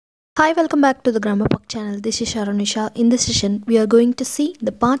Hi, welcome back to the Grammar Park channel. This is Sharonisha. In this session, we are going to see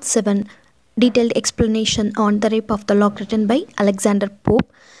the part 7 detailed explanation on the rape of the lock written by Alexander Pope.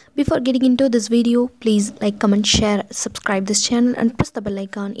 Before getting into this video, please like, comment, share, subscribe this channel and press the bell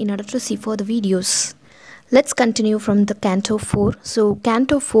icon in order to see further videos. Let's continue from the Canto 4. So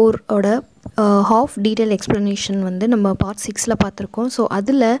Canto 4 oda half detail explanation வந்து நம்ம part 6ல பார்த்திருக்கோம். So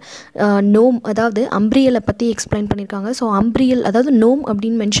அதில் நோம் அதாவது அம்பிரியலை பற்றி explain பண்ணியிருக்காங்க. So அம்பிரியல் அதாவது நோம்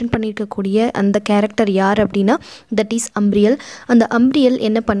அப்படின்னு mention பண்ணியிருக்கக்கூடிய அந்த கேரக்டர் யார் அப்படின்னா தட் இஸ் அம்பிரியல். அந்த அம்பிரியல்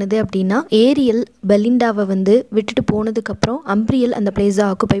என்ன பண்ணுது அப்படின்னா ஏரியல் பெலிண்டாவை வந்து விட்டுட்டு போனதுக்கப்புறம் அம்பிரியல் அந்த பிளேஸை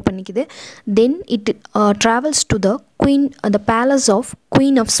occupy பண்ணிக்குது. Then it travels to the queen அந்த palace of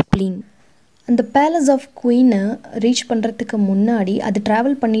queen of spleen. அந்த பேலஸ் ஆஃப் குயினை ரீச் பண்ணுறதுக்கு முன்னாடி அது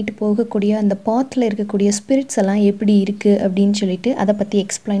ட்ராவல் பண்ணிட்டு போகக்கூடிய அந்த பாத்தில் இருக்கக்கூடிய ஸ்பிரிட்ஸ் எல்லாம் எப்படி இருக்குது அப்படின்னு சொல்லிட்டு அதை பற்றி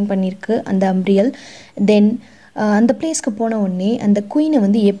எக்ஸ்பிளைன் பண்ணியிருக்கு அந்த அம்பிரியல். தென் அந்த பிளேஸ்க்கு போன உடனே அந்த குயினை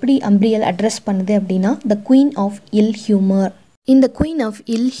வந்து எப்படி அம்பிரியல் அட்ரஸ் பண்ணுது அப்படின்னா த குயின் ஆஃப் இல் ஹியூமர். இந்த குயின் ஆஃப்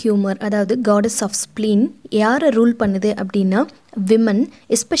இல் ஹியூமர் அதாவது காடஸ் ஆஃப் ஸ்ப்ளீன் யாரை ரூல் பண்ணுது அப்படின்னா women,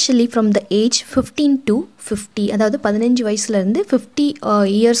 especially from the age 15 to 50, அதாவது 15 வயசுலேருந்து 50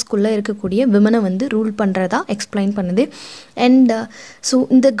 இயர்ஸ்க்குள்ளே இருக்கக்கூடிய விமனை வந்து ரூல் பண்ணுறதா எக்ஸ்பிளைன் பண்ணுது. அண்ட் ஸோ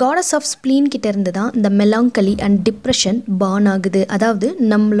இந்த காடஸ் ஆஃப் ஸ்ப்ளீன் கிட்ட இருந்து தான் இந்த மெலாங்கலி அண்ட் டிப்ரெஷன் பார்ன் ஆகுது. அதாவது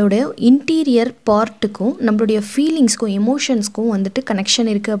நம்மளுடைய இன்டீரியர் பார்ட்டுக்கும் நம்மளுடைய ஃபீலிங்ஸ்க்கும் எமோஷன்ஸ்க்கும் வந்துட்டு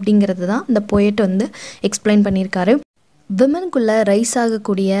கனெக்ஷன் இருக்குது அப்படிங்கிறது தான் இந்த போயட் வந்து எக்ஸ்பிளைன் பண்ணியிருக்காரு. விமனுக்குள்ளே ரைஸ்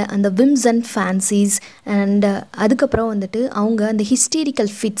ஆகக்கூடிய அந்த விம்ஸ் அண்ட் ஃபேன்சிஸ் அண்ட் அதுக்கப்புறம் வந்துட்டு அவங்க அந்த ஹிஸ்டீரிக்கல்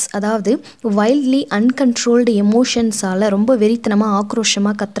ஃபிட்ஸ் அதாவது வைல்ட்லி அன்கண்ட்ரோல்டு எமோஷன்ஸால் ரொம்ப வெறித்தனமாக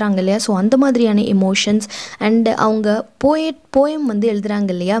ஆக்ரோஷமாக கத்துறாங்க இல்லையா. ஸோ அந்த மாதிரியான எமோஷன்ஸ் அண்ட் அவங்க போயம் வந்து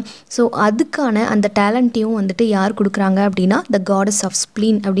எழுதுகிறாங்க இல்லையா. ஸோ அதுக்கான அந்த டேலண்ட்டையும் வந்துட்டு யார் கொடுக்குறாங்க அப்படின்னா த காடஸ் ஆஃப்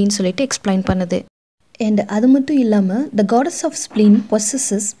ஸ்ப்ளீன் அப்படின்னு சொல்லிட்டு எக்ஸ்பிளைன் பண்ணுது. அண்ட் அது மட்டும் இல்லாமல் த goddess of spleen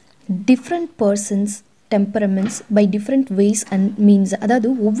possesses different persons temperaments by different ways and means. அதாவது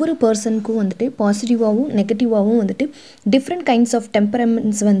ஒவ்வொரு பர்சனுக்கும் வந்துட்டு பாசிட்டிவாகவும் நெகட்டிவாகவும் வந்துட்டு டிஃப்ரெண்ட் கைண்ட்ஸ் ஆஃப்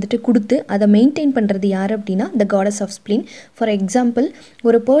டெம்பரமெண்ட்ஸ் வந்துட்டு கொடுத்து அதை மெயின்டைன் பண்ணுறது யார் அப்படின்னா த goddess of spleen. For example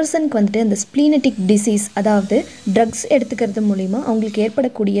ஒரு பர்சனுக்கு வந்துட்டு அந்த ஸ்ப்ளீனட்டிக் டிசீஸ் அதாவது ட்ரக்ஸ் எடுத்துக்கிறது மூலிமா அவங்களுக்கு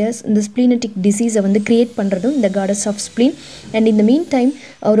ஏற்படக்கூடிய இந்த ஸ்ப்ளீனட்டிக் டிசீஸை வந்து க்ரியேட் பண்ணுறதும் இந்த காடஸ் ஆஃப் ஸ்ப்ளீன். அண்ட் இந்த மீன் டைம்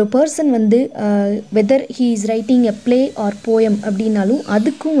ஒரு பர்சன் வந்து weather he is writing a play R poem அப்படின்னாலும்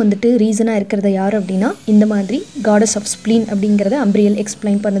அதுக்கும் வந்துட்டு ரீசனாக இருக்கிறத யார் அப்படின்னா இந்த மாதிரி காடஸ் ஆஃப் ஸ்ப்ளீன் அப்படிங்கிறத அம்பிரியல்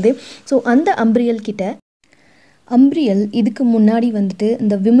எக்ஸ்பிளைன் பண்ணுது. ஸோ அந்த அம்பிரியல் கிட்ட அம்பிரியல் இதுக்கு முன்னாடி வந்துட்டு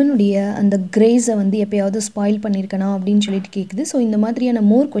இந்த விமனுடைய அந்த கிரேஸை வந்து எப்போயாவது ஸ்பாயில் பண்ணியிருக்கனா அப்படின்னு சொல்லிட்டு கேட்குது. ஸோ இந்த மாதிரியான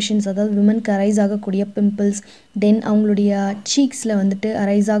மோர் கொஷின்ஸ் அதாவது விமனுக்கு அரைஸ் ஆகக்கூடிய பிம்பிள்ஸ், தென் அவங்களுடைய சீக்ஸில் வந்துட்டு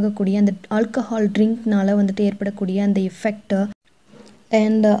அரைஸ் ஆகக்கூடிய அந்த ஆல்கஹால் ட்ரிங்க்னால வந்துட்டு ஏற்படக்கூடிய அந்த எஃபெக்ட்டு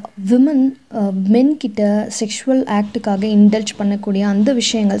அண்ட் விமன் மென் கிட்ட செக்ஷுவல் ஆக்டுக்காக இன்டல்ஜ் பண்ணக்கூடிய அந்த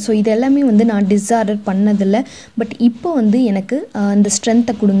விஷயங்கள். ஸோ இது எல்லாமே வந்து நான் டிஸார்டர் பண்ணதில்லை, பட் இப்போ வந்து எனக்கு அந்த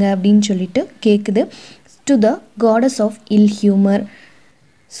ஸ்ட்ரென்த்தை கொடுங்க அப்படின்னு சொல்லிட்டு கேட்குது to the goddess of will humour.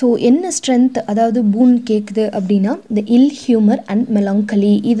 So என்ன ஸ்ட்ரென்த் அதாவது பூன் கேட்குது அப்படின்னா த இல் ஹியூமர் அண்ட்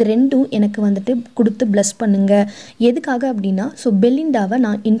மெலாங்கலி இது ரெண்டும் எனக்கு வந்துட்டு கொடுத்து ப்ளஸ் பண்ணுங்க. எதுக்காக அப்படின்னா ஸோ பெலிண்டாவை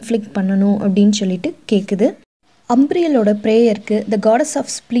நான் இன்ஃப்ளிக்ட் பண்ணணும் அப்படின்னு சொல்லிட்டு கேட்குது. அம்பிரியலோட ப்ரேயருக்கு த காடஸ் ஆஃப்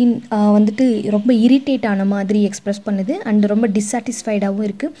ஸ்ப்ளீன் வந்துட்டு ரொம்ப இரிட்டேட் ஆன மாதிரி எக்ஸ்ப்ரெஸ் பண்ணுது அண்ட் ரொம்ப டிஸாட்டிஸ்ஃபைடாகவும்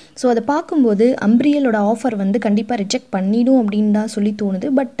இருக்குது. ஸோ அதை பார்க்கும்போது அம்பிரியலோட ஆஃபர் வந்து கண்டிப்பாக ரிஜெக்ட் பண்ணிடும் அப்படின்னு தான் சொல்லி தோணுது.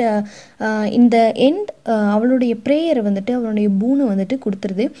 பட் இந்த எண்ட் அவளுடைய ப்ரேயரை வந்துட்டு அவளுடைய பூனை வந்துட்டு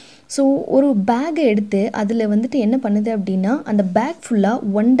கொடுத்துருது. ஸோ ஒரு பேக்கை எடுத்து அதில் வந்துட்டு என்ன பண்ணுது அப்படின்னா அந்த பேக்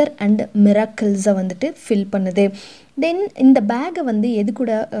ஃபுல்லாக ஒண்டர் அண்ட் மிராக்கிள்ஸை வந்துட்டு ஃபில் பண்ணுது. தென் இந்த பேக்கை வந்து எது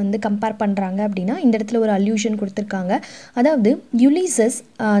கூட வந்து கம்பேர் பண்ணுறாங்க அப்படின்னா இந்த இடத்துல ஒரு அல்யூஷன் கொடுத்துருக்காங்க. அதாவது யுலிசஸ்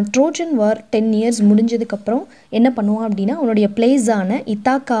ட்ரோஜன் வார் 10 years முடிஞ்சதுக்கப்புறம் என்ன பண்ணுவான் அப்படின்னா அவனுடைய பிளேஸான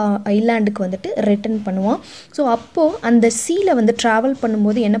இத்தாக்கா ஐலாண்டுக்கு வந்துட்டு ரிட்டர்ன் பண்ணுவான். ஸோ அப்போது அந்த சீல வந்து ட்ராவல்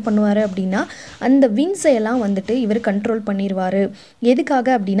பண்ணும்போது என்ன பண்ணுவார் அப்படின்னா அந்த விண்ட்ஸை எல்லாம் வந்துட்டு இவர் கண்ட்ரோல் பண்ணிடுவார். எதுக்காக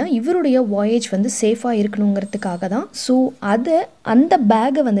அப்படின்னா இவருடைய வாயேஜ் வந்து சேஃபாக இருக்கணுங்கிறதுக்காக தான். ஸோ அதை அந்த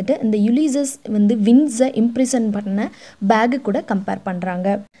பேக்கை வந்துட்டு அந்த யுலிசஸ் வந்து விண்ட்ஸை இம்ப்ரிசன் பண்ண பேக்கு கூட கம்பேர் பண்ணுறாங்க.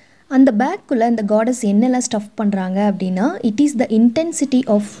 அந்த பேக்குள்ளே இந்த காடஸ் என்னெல்லாம் ஸ்டஃப் பண்ணுறாங்க அப்படின்னா it is the intensity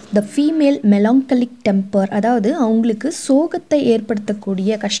of the female மெலாங்கலிக் temper. அதாவது அவங்களுக்கு சோகத்தை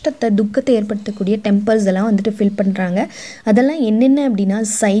ஏற்படுத்தக்கூடிய கஷ்டத்தை துக்கத்தை ஏற்படுத்தக்கூடிய டெம்பர்ஸ் எல்லாம் வந்துட்டு ஃபில் பண்ணுறாங்க. அதெல்லாம் என்னென்ன அப்படின்னா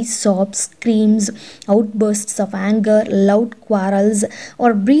size, chops, screams, out பர்ஸ்ட்ஸ் of anger, loud quarrels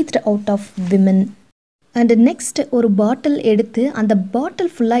R பிரீத்ட் out of women. And next ஒரு பாட்டில் எடுத்து அந்த பாட்டில்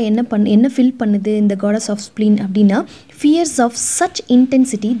ஃபுல்லாக என்ன ஃபில் பண்ணுது இந்த காடஸ் ஆஃப் ஸ்ப்ளீன் அப்படின்னா ஃபியர்ஸ் of such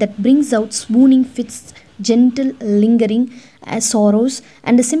intensity that brings out ஸ்வூனிங் fits gentle lingering sorrows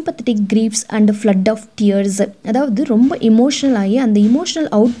and sympathetic griefs and a flood of tears. அதாவது ரொம்ப எமோஷ்னல் ஆகி அந்த இமோஷ்னல்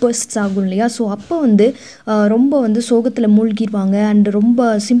அவுட் பர்ஸ்ட்ஸ் ஆகும் இல்லையா. ஸோ அப்போ வந்து ரொம்ப வந்து சோகத்தில் மூழ்கிடுவாங்க அண்ட் ரொம்ப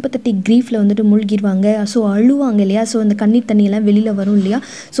சிம்பத்தட்டிக் க்ரீஃபில் வந்துட்டு மூழ்கிடுவாங்க. ஸோ அழுவாங்க இல்லையா. ஸோ அந்த கண்ணீர் தண்ணியெல்லாம் வெளியில் வரும் இல்லையா.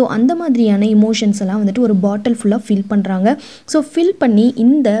 ஸோ அந்த மாதிரியான இமோஷன்ஸ் எல்லாம் வந்துட்டு ஒரு பாட்டில் ஃபுல்லாக ஃபில் பண்ணுறாங்க. ஸோ ஃபில் பண்ணி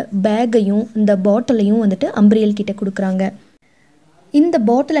இந்த பேக்கையும் இந்த பாட்டிலையும் வந்துட்டு அம்பிரியல் கிட்ட கொடுக்குறாங்க. இந்த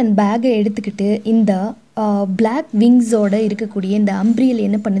பாட்டில் அண்ட் பேக்கை எடுத்துக்கிட்டு இந்த பிளாக் விங்ஸோடு இருக்கக்கூடிய இந்த அம்பிரியல்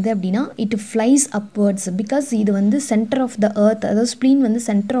என்ன பண்ணுது அப்படின்னா இட் ஃப்ளைஸ் அப்வர்ட்ஸ். பிகாஸ் இது வந்து சென்டர் ஆஃப் த எர்த், அதாவது ஸ்ப்ளீன் வந்து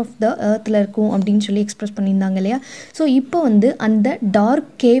சென்டர் ஆஃப் த எர்த்தில் இருக்கும் அப்படின்னு சொல்லி எக்ஸ்ப்ரெஸ் பண்ணியிருந்தாங்க இல்லையா. ஸோ இப்போ வந்து அந்த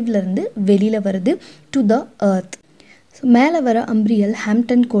டார்க் கேவ்லேருந்து வெளியில் வருது டு த எர்த். ஸோ மேலே வர அம்பிரியல்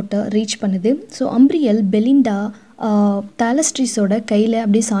ஹாம்ப்டன் கோர்ட்டை ரீச் பண்ணுது. ஸோ அம்பிரியல் பெலிண்டா தாலஸ்ட்ரிஸோட கையில்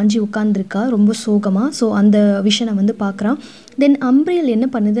அப்படியே சாஞ்சி உட்காந்துருக்கா ரொம்ப சோகமாக. ஸோ அந்த விஷனை வந்து பார்க்குறான். தென் அம்பிரியல் என்ன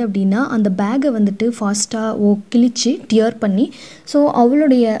பண்ணுது அப்படின்னா அந்த பேக்கை வந்துட்டு ஃபாஸ்ட்டாக கிழிச்சு டியர் பண்ணி ஸோ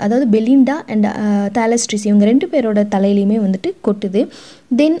அவளுடைய அதாவது பெலிண்டா அண்ட் தாலஸ்ட்ரிஸ் இவங்க 2 பேரோட தலையிலையுமே வந்துட்டு கொட்டுது.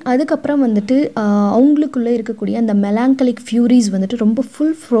 தென் அதுக்கப்புறம் வந்துட்டு அவங்களுக்குள்ளே இருக்கக்கூடிய அந்த மெலாங்கலிக் ஃபியூரிஸ் வந்துட்டு ரொம்ப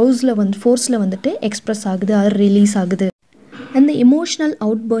ஃபுல் ஃபோர்ஸில் வந்துட்டு எக்ஸ்ப்ரெஸ் ஆகுது, அது ரிலீஸ் ஆகுது. அந்த எமோஷ்னல்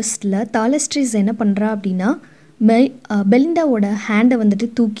அவுட் பர்ஸ்டில் தாலஸ்ட்ரிஸ் என்ன பண்ணுறா அப்படின்னா பெலிண்டாவோட ஹேண்டை வந்துட்டு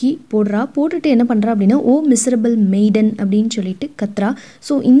தூக்கி போட்டுட்டு என்ன பண்ணுறா அப்படின்னா ஓ மிசரபிள் மெய்டன் அப்படின்னு சொல்லிட்டு கத்துறா.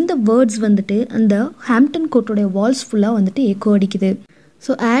 ஸோ இந்த வேர்ட்ஸ் வந்துட்டு அந்த ஹாம்ப்டன் கோர்ட்டோடைய வால்ஸ் ஃபுல்லாக வந்துட்டு எக்கோ அடிக்குது.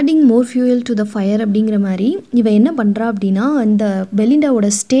 So adding more fuel to the fire அப்படிங்கிற மாதிரி இவன் என்ன பண்ணுறா அப்படின்னா இந்த பெலிண்டாவோட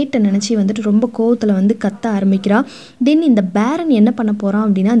ஸ்டேட்டை நினச்சி வந்துட்டு ரொம்ப கோவத்தில் வந்து கத்த ஆரம்பிக்கிறா. தென் இந்த பேரன் என்ன பண்ண போகிறான்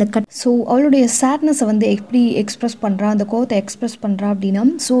அப்படின்னா அந்த ஸோ அவளுடைய சேட்னஸை வந்து எப்படி எக்ஸ்ப்ரெஸ் பண்ணுறா, அந்த கோவத்தை எக்ஸ்ப்ரெஸ் பண்ணுறா அப்படின்னா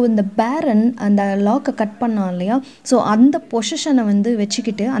ஸோ இந்த பேரன் அந்த லாக்கை கட் பண்ணான் இல்லையா. ஸோ அந்த பொசிஷனை வந்து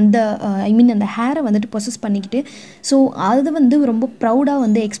வச்சுக்கிட்டு அந்த அந்த ஹேரை வந்துட்டு பொசஸ் பண்ணிக்கிட்டு ஸோ அது வந்து ரொம்ப ப்ரௌடாக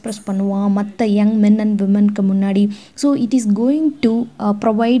வந்து எக்ஸ்ப்ரெஸ் பண்ணுவான் மற்ற யங் மென் அண்ட் விமனுக்கு முன்னாடி. So it is going to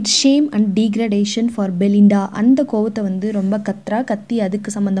provide shame and degradation for Belinda. அந்த கோவத்தை வந்து ரொம்ப கத்தி அதுக்கு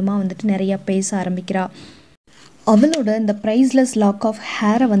சம்மந்தமாக வந்துட்டு நிறையா பேச ஆரம்பிக்கிறா. அவளோட இந்த ப்ரைஸ்லெஸ் லாக் ஆஃப்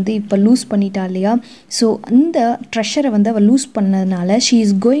ஹேரை வந்து இப்போ லூஸ் பண்ணிட்டா இல்லையா. ஸோ அந்த ட்ரெஷரை வந்து அவள் லூஸ் பண்ணதுனால she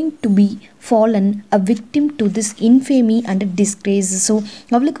is going to be fallen a victim to this infamy and disgrace. So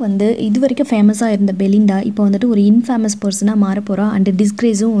அவளுக்கு வந்து இது வரைக்கும் ஃபேமஸாக இருந்த பெலிண்டா இப்போ வந்துட்டு ஒரு இன்ஃபேமஸ் பர்சனாக மாறப்போகிறா அண்ட்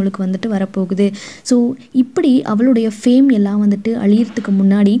டிஸ்கிரேஸும் அவளுக்கு வந்துட்டு வரப்போகுது. ஸோ இப்படி அவளுடைய ஃபேம் எல்லாம் வந்துட்டு அழியறதுக்கு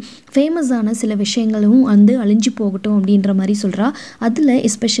முன்னாடி ஃபேமஸான சில விஷயங்களும் வந்து அழிஞ்சு போகட்டும் அப்படின்ற மாதிரி சொல்கிறா. அதில்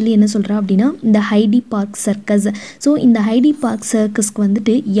எஸ்பெஷலி என்ன சொல்கிறா அப்படின்னா இந்த ஹைடி பார்க் சர்க்கஸ். ஸோ இந்த ஹைடி பார்க் சர்க்கஸ்க்கு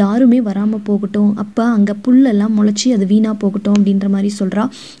வந்துட்டு யாருமே வராமல் போகட்டும், அப்போ அங்கே புல்லெல்லாம் முளைச்சி அது வீணாக போகட்டும் அப்படின்ற மாதிரி சொல்கிறா.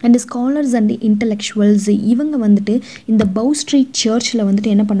 அண்ட் ஸ்காலர்ஸ் அண்ட் இன்டலெக்சுவல்ஸ் இவங்க வந்துட்டு இந்த பவு ஸ்ட்ரீட் சர்ச்சில் வந்துட்டு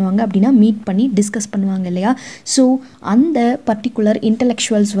என்ன பண்ணுவாங்க அப்படின்னா மீட் பண்ணி டிஸ்கஸ் பண்ணுவாங்க இல்லையா. ஸோ அந்த பர்டிகுலர்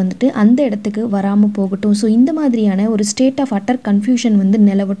இன்டலெக்சுவல்ஸ் வந்துட்டு அந்த இடத்துக்கு வராமல் போகட்டும். ஸோ இந்த மாதிரியான ஒரு ஸ்டேட் ஆஃப் அட்டர் கன்ஃபியூஷன் வந்து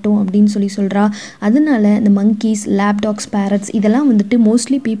நிலவட்டும் அப்படின்னு சொல்கிறா. அதனால இந்த மங்கீஸ், லேப்டாக்ஸ், பேரட்ஸ் இதெல்லாம் வந்துட்டு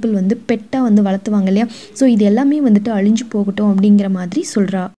மோஸ்ட்லி பீப்புள் வந்து பெட்டாக வந்து வளர்த்துவாங்க இல்லையா. ஸோ இது எல்லாமே வந்துட்டு அழிஞ்சு போகட்டும் அப்படிங்கிற மாதிரி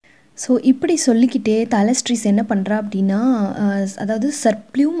சொல்கிறா. ஸோ இப்படி சொல்லிக்கிட்டே தாலஸ்ட்ரிஸ் என்ன பண்ணுறா அப்படின்னா அதாவது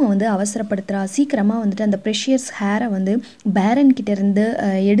சர்ப்ளூமை வந்து அவசரப்படுத்துகிறா. சீக்கிரமாக வந்துட்டு அந்த ப்ரெஷியஸ் ஹேரை வந்து பேரன் கிட்டேருந்து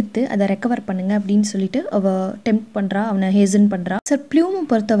எடுத்து அதை ரெக்கவர் பண்ணுங்க அப்படின்னு சொல்லிட்டு அவள் டெம்ப்ட் பண்ணுறா, அவனை ஹேசன் பண்ணுறா. சர்ப்ளூமை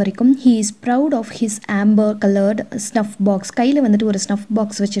பொறுத்த வரைக்கும் he is proud of his Amber coloured snuff box. கையில் வந்துட்டு ஒரு ஸ்னஃப்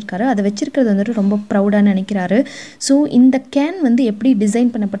பாக்ஸ் வச்சுருக்காரு. அதை வச்சிருக்கிறது வந்துட்டு ரொம்ப ப்ரௌடாக நினைக்கிறாரு. ஸோ இந்த கேன் வந்து எப்படி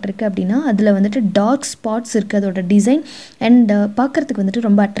டிசைன் பண்ணப்பட்டிருக்கு அப்படின்னா அதில் வந்துட்டு டார்க் ஸ்பாட்ஸ் இருக்குது அதோட டிசைன் அண்ட் பார்க்குறதுக்கு வந்துட்டு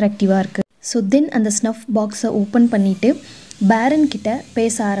ரொம்ப அட்ராக்டிவாக இருக்குது. ஸோ தென் அந்த ஸ்னஃப் பாக்ஸை ஓப்பன் பண்ணிவிட்டு பேரன் கிட்ட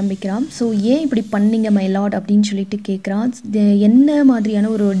பேச ஆரம்பிக்கிறான். ஸோ ஏன் இப்படி பண்ணீங்க மை லார்ட் அப்படின்னு சொல்லிட்டு கேட்குறான். என்ன மாதிரியான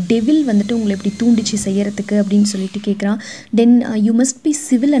ஒரு டெவில் வந்துட்டு உங்களை இப்படி தூண்டிச்சு செய்யறதுக்கு அப்படின்னு சொல்லிட்டு கேட்குறான். Then you must be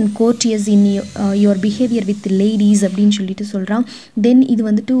civil and கோர்டியஸ் in your behaviour with ladies அப்படின்னு சொல்லிட்டு சொல்கிறான். தென் இது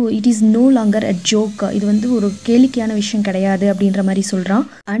வந்துட்டு it is no longer a joke, இது வந்து ஒரு கேளிக்கையான விஷயம் கிடையாது அப்படின்ற மாதிரி சொல்கிறான்.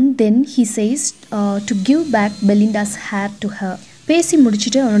 And then he says to give back பெலிண்டாஸ் hair to her. பேசி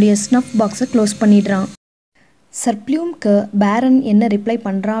முடிச்சுட்டு அவனுடைய ஸ்னஃப் பாக்ஸை க்ளோஸ் பண்ணிடுறான். சர்ப்ளூம்க்கு பேரன் என்ன ரிப்ளை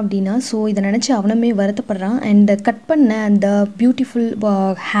பண்ணுறான் அப்படின்னா ஸோ இதை நினச்சி அவனுமே வருத்தப்படுறான். அண்ட் கட் பண்ண அந்த பியூட்டிஃபுல்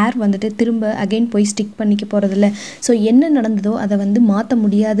ஹேர் வந்துட்டு திரும்ப அகெயின் போய் ஸ்டிக் பண்ணிக்க போகிறதில்ல. ஸோ என்ன நடந்ததோ அதை வந்து மாற்ற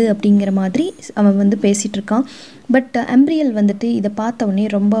முடியாது அப்படிங்கிற மாதிரி அவன் வந்து பேசிகிட்டு இருக்கான். பட் அம்பிரியல் வந்துட்டு இதை பார்த்தவொடனே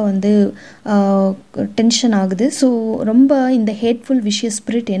ரொம்ப வந்து டென்ஷன் ஆகுது. ஸோ ரொம்ப இந்த ஹேட்ஃபுல் விஷியஸ்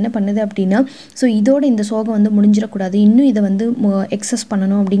ஸ்பிரிட் என்ன பண்ணுது அப்படின்னா ஸோ இதோட இந்த சோகம் வந்து முடிஞ்சிடக்கூடாது, இன்னும் இதை வந்து எக்ஸஸ்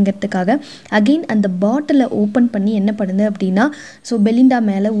பண்ணணும் அப்படிங்கிறதுக்காக அகெயின் அந்த பாட்டிலை ஓப்பன் பண்ணி என்ன பண்ணுது அப்படின்னா ஸோ பெலிண்டா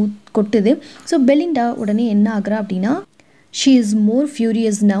மேலே கொட்டுது. ஸோ பெலிண்டா உடனே என்ன ஆகுறா அப்படின்னா she is more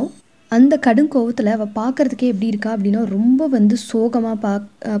furious now அந்த கடும் கோவத்தில் அவள் பார்க்குறதுக்கே எப்படி இருக்கா அப்படின்னா ரொம்ப வந்து சோகமாக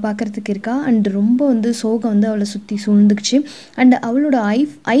பார்க்குறதுக்கு இருக்கா. அண்ட் ரொம்ப வந்து சோகம் வந்து அவளை சுற்றி சூழ்ந்துக்குச்சு. அண்ட் அவளோட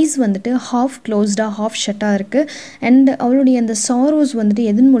ஐஸ் வந்துட்டு ஹாஃப் க்ளோஸ்டாக ஹாஃப் ஷட்டாக இருக்குது. அண்ட் அவளுடைய அந்த சாரோஸ் வந்துட்டு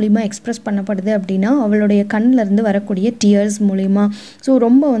எதன் மூலிமா எக்ஸ்ப்ரெஸ் பண்ணப்படுது அப்படின்னா அவளுடைய கண்ணிலேருந்து வரக்கூடிய டியர்ஸ் மூலிமா. ஸோ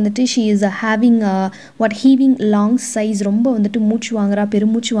ரொம்ப வந்துட்டு she is having ஹீவிங் long size, ரொம்ப வந்துட்டு மூச்சு வாங்குறா,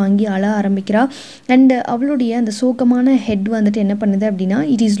 பெருமூச்சு வாங்கி அழ ஆரம்பிக்கிறா. அண்ட் அவளுடைய அந்த சோகமான ஹெட் வந்துட்டு என்ன பண்ணுது அப்படின்னா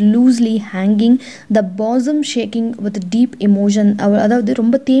it is loosely hanging, the bosom shaking with deep emotion. அதாவது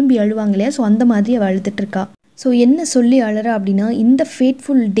ரொம்ப தேம்பி அழுவாங்க இல்லையா, ஸோ அந்த மாதிரி அவள் அழுதுட்டு இருக்கா. ஸோ என்ன சொல்லி அழறா அப்படின்னா இந்த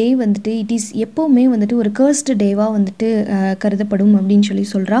ஃபேட்ஃபுல் டே வந்துட்டு இட் இஸ் எப்போவுமே வந்துட்டு ஒரு கர்ஸ்டு டேவாக வந்துட்டு கருதப்படும் அப்படின்னு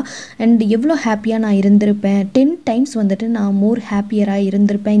சொல்கிறா. அண்ட் எவ்வளோ ஹாப்பியாக நான் இருந்திருப்பேன், 10 times வந்துட்டு நான் மோர் ஹாப்பியராக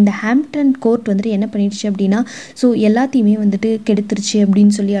இருந்திருப்பேன். இந்த ஹாம்ப்டன் கோர்ட் வந்துட்டு என்ன பண்ணிடுச்சு அப்படின்னா ஸோ எல்லாத்தையுமே வந்துட்டு கெடுத்துருச்சு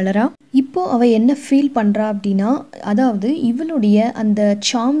அப்படின்னு சொல்லி அழறா. இப்போது அவள் என்ன ஃபீல் பண்ணுறா அப்படின்னா அதாவது இவளுடைய அந்த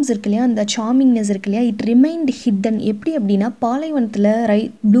சார்ம்ஸ் இருக்கு இல்லையா, அந்த சார்மிங்னஸ் இருக்கு இல்லையா, இட் ரிமைண்ட் ஹிடன். எப்படி அப்படின்னா பாலைவனத்தில்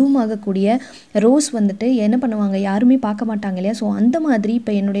ப்ளூம் ஆகக்கூடிய ரோஸ் வந்துட்டு என்ன பண்ணுவாங்க, யாருமே பார்க்க மாட்டாங்க இல்லையா, ஸோ அந்த மாதிரி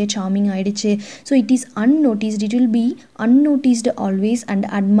இப்போ என்னுடைய சார்மிங் ஆகிடுச்சு. So it is unnoticed, it will be அன்நோட்டிஸ்டு always and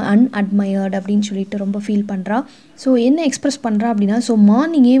அன்அட்மையர்டு அப்படின்னு சொல்லிட்டு ரொம்ப ஃபீல் பண்ணுறா. ஸோ என்ன எக்ஸ்ப்ரெஸ் பண்ணுறா அப்படின்னா ஸோ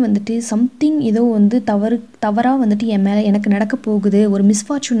மார்னிங்கே வந்துட்டு சம்திங் ஏதோ வந்து தவறாக வந்துட்டு என் மேலே எனக்கு நடக்க போகுது, ஒரு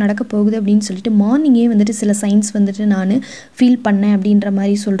மிஸ்ஃபார்ச்சூன் நடக்க போகுது அப்படின்னு சொல்லிட்டு மார்னிங்கே வந்துட்டு சில சைன்ஸ் வந்துட்டு நான் ஃபீல் பண்ணேன் அப்படின்ற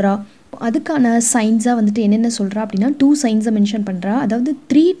மாதிரி சொல்கிறா. அதுக்கான சைன்ஸாக வந்துட்டு என்னென்ன சொல்கிறா அப்படின்னா 2 சைன்ஸை மென்ஷன் பண்ணுறா. அதாவது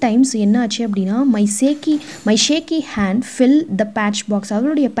 3 times என்ன ஆச்சு அப்படின்னா my shaky hand fill the batch box,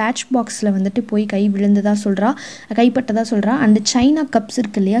 அவளுடைய பேட்ச் பாக்ஸில் வந்துட்டு போய் கை விழுந்ததாக சொல்கிறா, கைப்பட்டதாக சொல்கிறா. அண்ட் சைனா கப்ஸ்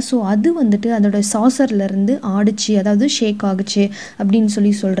இருக்கு இல்லையா, ஸோ அது வந்துட்டு அதோட சாசர்லேருந்து ஆடிச்சு, அதாவது ஷேக் ஆகுச்சு அப்படின்னு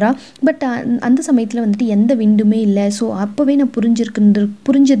சொல்கிறா. பட் அந்த சமயத்தில் வந்துட்டு எந்த விண்டுமே இல்லை, ஸோ அப்போவே நான்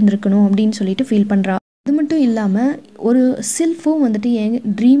புரிஞ்சிருந்துருக்கணும் அப்படின்னு சொல்லிட்டு ஃபீல் பண்ணுறா. அது மட்டும் இல்லாமல் ஒரு செல்ஃபும் வந்துட்டு என்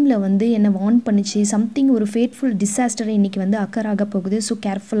ட்ரீமில் வந்து என்னை வார்ன் பண்ணிச்சு, சம்திங் ஒரு ஃபேட்ஃபுல் டிசாஸ்டரை இன்றைக்கி வந்து அக்கராக போகுது, ஸோ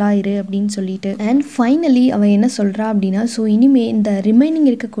கேர்ஃபுல்லாக இரு அப்படின்னு சொல்லிட்டு. அண்ட் ஃபைனலி அவள் என்ன சொல்கிறா அப்படின்னா ஸோ இனிமேல் இந்த ரிமைனிங்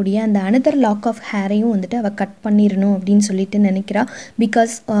இருக்கக்கூடிய அந்த அனதர் லாக் ஆஃப் ஹேரையும் வந்துட்டு அவள் கட் பண்ணிடணும் அப்படின்னு சொல்லிட்டு நினைக்கிறா.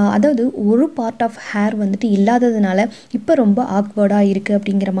 பிகாஸ் அதாவது ஒரு பார்ட் ஆஃப் ஹேர் வந்துட்டு இல்லாததுனால இப்போ ரொம்ப ஆக்வர்டாக இருக்குது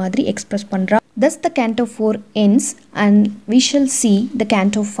அப்படிங்கிற மாதிரி எக்ஸ்ப்ரெஸ் பண்ணுறா. Thus the Canto 4 ends and we shall see the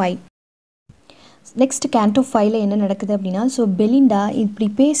Canto 5. Next Canto 5ல என்ன நடக்குது அப்படின்னா ஸோ பெலிண்டா இப்படி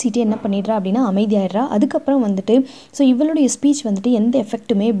பேசிட்டு என்ன பண்ணிடுறா அப்படின்னா அமைதியாயிடுறா. அதுக்கப்புறம் வந்துட்டு ஸோ இவளுடைய ஸ்பீச் வந்துட்டு எந்த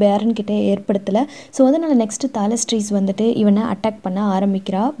எஃபெக்ட்டுமே பேரன் கிட்டே ஏற்படுத்தலை. ஸோ அதனால் நெக்ஸ்ட்டு தாலஸ்ட்ரீஸ் வந்துட்டு இவனை அட்டாக் பண்ண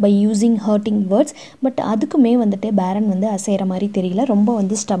ஆரம்பிக்கிறா by using hurting words. But அதுக்குமே வந்துட்டு பேரன் வந்து அசைகிற மாதிரி தெரியல, ரொம்ப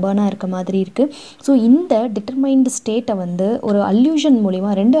வந்து ஸ்டபர்னாக இருக்க மாதிரி இருக்குது. ஸோ இந்த டிட்டர்மைன்டு ஸ்டேட்டை வந்து ஒரு அல்யூஷன்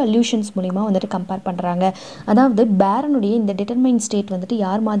மூலிமா 2 அல்யூஷன்ஸ் மூலிமா வந்துட்டு கம்பேர் பண்ணுறாங்க. அதாவது பேரனுடைய இந்த டிட்டர்மைன்ட் ஸ்டேட் வந்துட்டு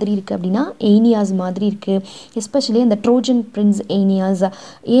யார் மாதிரி இருக்குது அப்படின்னா எய்னியாஸ் மாதிரி இருக்குது, எஸ்பெஷலி அந்த ட்ரோஜன் பிரின்ஸ் எய்னியாஸ்.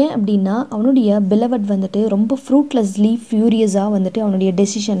 ஏன் அப்படின்னா அவனுடைய பிலவட் வந்துட்டு ரொம்ப ஃப்ரூட்லெஸ்லி ஃபியூரியஸாக வந்துட்டு அவனுடைய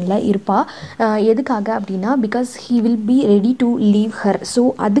டெசிஷனில் இருப்பாள். எதுக்காக அப்படின்னா because he will be ready to leave her, so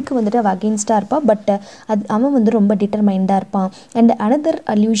அதுக்கு வந்துட்டு அவள் அகெயின்ஸ்டாக இருப்பாள். பட் அவன் வந்து ரொம்ப டிட்டர்மைண்டாக இருப்பான். அண்ட் அனதர்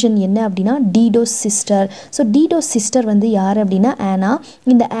அல்யூஷன் என்ன அப்படின்னா டீடோஸ் சிஸ்டர். ஸோ டீடோஸ் சிஸ்டர் வந்து யார் அப்படின்னா ஆனா.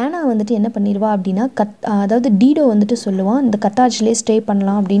 இந்த ஆனா வந்துட்டு என்ன பண்ணிடுவா அப்படின்னா அதாவது டீடோ வந்துட்டு சொல்லுவான் இந்த கத்தாஜ்லேயே ஸ்டே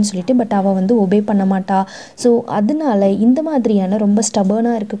பண்ணலாம் அப்படின்னு சொல்லிட்டு, பட் அவள் வந்து ஒபே பண்ண மாட்டா. ஸோ அதனால இந்த மாதிரியான ரொம்ப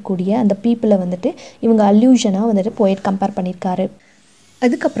ஸ்டபர்னாக இருக்கக்கூடிய அந்த பீப்புளை வந்துட்டு இவங்க அல்யூஷனாக வந்துட்டு போயிட்டு கம்பேர் பண்ணியிருக்காரு.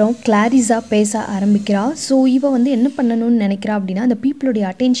 அதுக்கப்புறம் கிளாரிஸா பேச ஆரம்பிக்கிறா. ஸோ இவள் வந்து என்ன பண்ணணும்னு நினைக்கிறா அப்படின்னா அந்த பீப்புளுடைய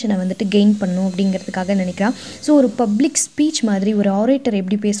அட்டென்ஷனை வந்துட்டு கெயின் பண்ணணும் அப்படிங்கிறதுக்காக நினைக்கிறா. ஸோ ஒரு பப்ளிக் ஸ்பீச் மாதிரி ஒரு ஆரேட்டர்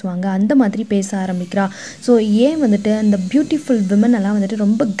எப்படி பேசுவாங்க அந்த மாதிரி பேச ஆரம்பிக்கிறா. ஸோ ஏன் வந்துட்டு அந்த பியூட்டிஃபுல் விமன் எல்லாம் வந்துட்டு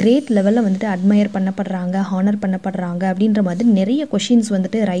ரொம்ப கிரேட் லெவலில் வந்துட்டு அட்மையர் பண்ணப்படுறாங்க, ஹானர் பண்ணப்படுறாங்க அப்படின்ற மாதிரி நிறைய கொஷின்ஸ்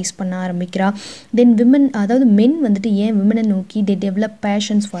வந்துட்டு ரைஸ் பண்ண ஆரம்பிக்கிறா. தென் விமன் அதாவது மென் வந்துட்டு ஏன் விமனை நோக்கி தே develop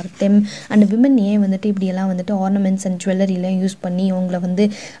patience for them, and women ஏன் வந்துட்டு இப்படியெல்லாம் வந்துட்டு ஆர்னமெண்ட்ஸ் அண்ட் ஜுவல்லரிலாம் யூஸ் பண்ணி அவங்கள வந்து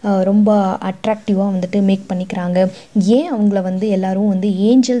ரொம்ப அட்ராக்டிவாக வந்துட்டு மேக் பண்ணிக்கிறாங்க, ஏன் அவங்கள வந்து எல்லாரும் வந்து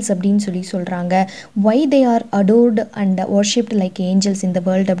ஏஞ்சல்ஸ் அப்படின்னு சொல்கிறாங்க, why they are adored and worshipped like angels in the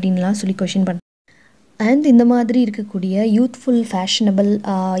world அப்படின்லாம் சொல்லி கொஷின் பண்ண. அண்ட் இந்த மாதிரி இருக்கக்கூடிய யூத்ஃபுல் ஃபேஷனபிள்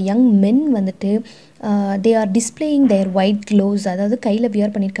யங் மென் வந்துட்டு they are displaying there white gloves, அதாவது கையில்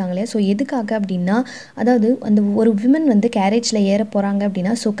வியர் பண்ணியிருக்காங்க இல்லையா. ஸோ எதுக்காக அப்படின்னா அதாவது அந்த ஒரு விமன் வந்து கேரேஜில் ஏற போகிறாங்க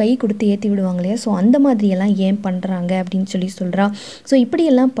அப்படின்னா ஸோ கை கொடுத்து ஏற்றி விடுவாங்க இல்லையா, ஸோ அந்த மாதிரியெல்லாம் ஏன் பண்ணுறாங்க அப்படின்னு சொல்கிறா. ஸோ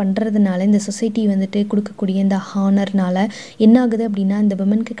இப்படியெல்லாம் பண்ணுறதுனால இந்த சொசைட்டி வந்துட்டு கொடுக்கக்கூடிய இந்த ஹானர்னால என்ன ஆகுது அப்படின்னா இந்த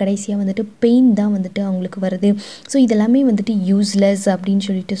விமனுக்கு கடைசியாக வந்துட்டு பெயின் தான் வந்துட்டு அவங்களுக்கு வருது. ஸோ இதெல்லாமே வந்துட்டு யூஸ்லெஸ்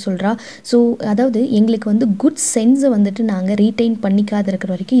அப்படின்னு சொல்கிறா. ஸோ அதாவது எங்களுக்கு வந்து குட் சென்ஸை வந்துட்டு நாங்கள் ரீட்டைன் பண்ணிக்காத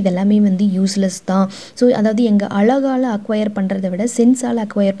இருக்கிற வரைக்கும் இதெல்லாமே வந்து யூஸ்லெஸ் தான். ஸோ அதாவது எங்கள் அழகால் அக்வயர் பண்ணுறதை விட சென்ஸால்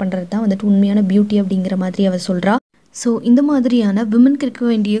அக்வயர் பண்ணுறது தான் வந்துட்டு உண்மையான பியூட்டி அப்படிங்கிற மாதிரி அவள் சொல்கிறா. ஸோ இந்த மாதிரியான விமனுக்கு இருக்க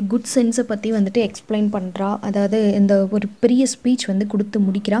வேண்டிய குட் சென்ஸை பற்றி வந்துட்டு எக்ஸ்பிளைன் பண்ணுறா. அதாவது இந்த ஒரு பெரிய ஸ்பீச் வந்து கொடுத்து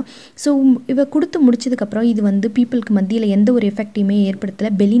முடிக்கிறா. ஸோ இவ கொடுத்து முடிச்சதுக்கப்புறம் இது வந்து பீப்புளுக்கு மத்தியில் எந்த ஒரு எஃபெக்டையுமே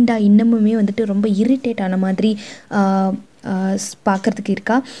ஏற்படுத்தலை. பெலிண்டா இன்னமுமே வந்துட்டு ரொம்ப இரிட்டேட் ஆன மாதிரி பார்க்குறதுக்கு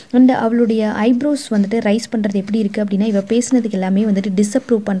இருக்கா. அண்ட் அவளுடைய ஐப்ரோஸ் வந்துட்டு ரைஸ் பண்ணுறது எப்படி இருக்குது அப்படின்னா, இவ பேசுனதுக்கு எல்லாமே வந்துட்டு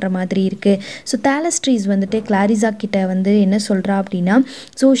டிஸ்அப்ரூவ் பண்ணுற மாதிரி இருக்குது. ஸோ தாலஸ்ட்ரீஸ் வந்துட்டு கிளாரிசா கிட்ட வந்து என்ன சொல்கிறா அப்படின்னா,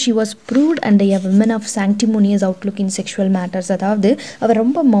 so she was proved and a women of சாங்டிமோனியஸ் Outlook in sexual matters. அதாவது அவள்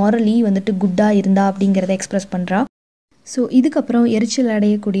ரொம்ப மாரலி வந்துட்டு குட்டாக இருந்தா அப்படிங்கிறத எக்ஸ்பிரஸ் பண்ணுறா. ஸோ இதுக்கப்புறம் எரிச்சல்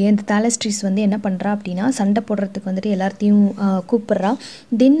அடையக்கூடிய இந்த தாலஸ்ட்ரீஸ் வந்து என்ன பண்ணுறா அப்படின்னா, சண்டை போடுறதுக்கு வந்துட்டு எல்லாத்தையும் கூப்பிட்றா.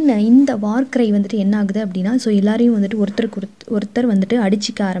 தென் இந்த வார்க்ரை வந்துட்டு என்ன ஆகுது அப்படின்னா, ஸோ எல்லாரையும் வந்துட்டு ஒருத்தர் வந்துட்டு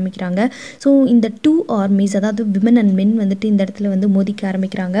அடிச்சிக்க ஆரம்பிக்கிறாங்க. ஸோ இந்த டூ ஆர்மிஸ், அதாவது விமன் அண்ட் மென் வந்துட்டு இந்த இடத்துல வந்து மோதிக்க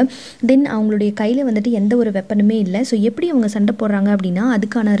ஆரம்பிக்கிறாங்க. தென் அவங்களுடைய கையில் வந்துட்டு எந்த ஒரு வெப்பனுமே இல்லை. ஸோ எப்படி அவங்க சண்டை போடுறாங்க அப்படின்னா,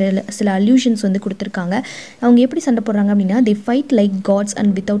 அதுக்கான சில அல்யூஷன்ஸ் வந்து கொடுத்துருக்காங்க. அவங்க எப்படி சண்டை போடுறாங்க அப்படின்னா, they fight like gods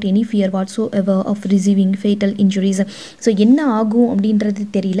and without any fear whatsoever of receiving fatal injuries. So என்ன ஆகும் அப்படின்றது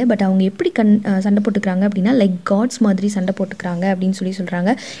தெரியல, பட் அவங்க எப்படி சண்டை போட்டுக்கிறாங்க அப்படின்னா, லைக் காட்ஸ் மாதிரி சண்டை போட்டுக்கிறாங்க அப்படின்னு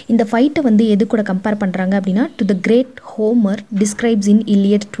சொல்கிறாங்க. இந்த ஃபைட்டை வந்து எது கூட கம்பேர் பண்ணுறாங்க அப்படின்னா, to the great Homer describes in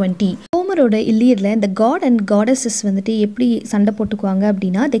Eliot 20. ஹோமரோட இலியடில் இந்த காட் அண்ட் காடஸஸ் வந்துட்டு எப்படி சண்டை போட்டுக்குவாங்க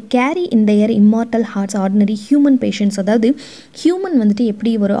அப்படின்னா, த carry in their immortal hearts ordinary human patience. அதாவது ஹியூமன் வந்துட்டு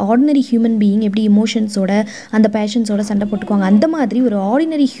எப்படி ஒரு ஆர்டினரி ஹியூமன் பீயிங் எப்படி இமோஷன்ஸோட அந்த பேஷன்ஸோட சண்டை போட்டுக்குவாங்க, அந்த மாதிரி ஒரு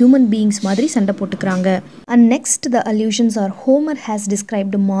ஆர்டினரி ஹியூமன் பீயிங்ஸ் மாதிரி சண்டை போட்டுக்கிறாங்க. And next the allusions are Homer has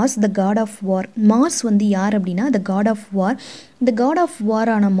described Mars the god of war. Mars வந்து யார் அப்படின்னா the god of war. இந்த god of war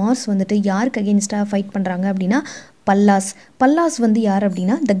ஆன மார்ஸ் வந்துட்டு யாருக்கு அகெயின்ஸ்டாக ஃபைட் பண்ணுறாங்க அப்படின்னா, பல்லாஸ் வந்து யார்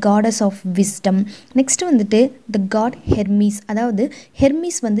அப்படின்னா த காடஸ் ஆஃப் விஸ்டம். நெக்ஸ்ட் வந்துட்டு த காட் ஹெர்மீஸ். அதாவது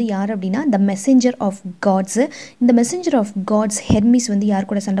ஹெர்மீஸ் வந்து யார் அப்படின்னா த மெசேஞ்சர் ஆஃப் காட்ஸு. இந்த மெசேஞ்சர் ஆஃப் காட்ஸ் ஹெர்மீஸ் வந்து யார்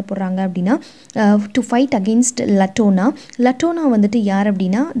கூட சண்டை போடுறாங்க அப்படின்னா, டு ஃபைட் அகெயின்ஸ்ட் லட்டோனா வந்துட்டு யார்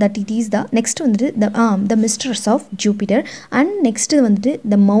அப்படின்னா, that it is the next வந்துட்டு த mistress of Jupiter. And next வந்துட்டு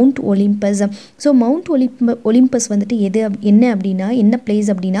த mount Olympus. So mount Olympus வந்துட்டு என்ன அப்படின்னா, என்ன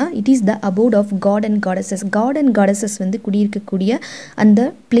பிளேஸ் அப்படின்னா, it is the அபோட் of God and goddesses வந்து குடியிருக்கக்கூடிய அந்த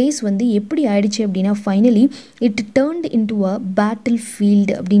பிளேஸ் வந்து எப்படி ஆயிடுச்சு அப்படின்னா, finally it turned into a battle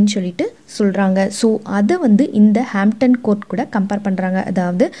field அப்படின்னு சொல்லிட்டு சொல்கிறாங்க. ஸோ அதை வந்து இந்த ஹாம்ப்டன் கோர்ட் கூட கம்பேர் பண்ணுறாங்க.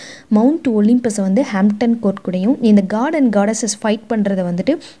 அதாவது மவுண்ட் ஒலிம்பஸை வந்து ஹாம்ப்டன் கோர்ட் கூடயும், இந்த காட் அண்ட் காடஸஸ் ஃபைட் பண்ணுறதை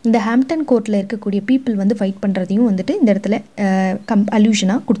வந்துட்டு இந்த ஹாம்ப்டன் கோர்ட்டில் இருக்கக்கூடிய பீப்புள் வந்து ஃபைட் பண்ணுறதையும் வந்துட்டு இந்த இடத்துல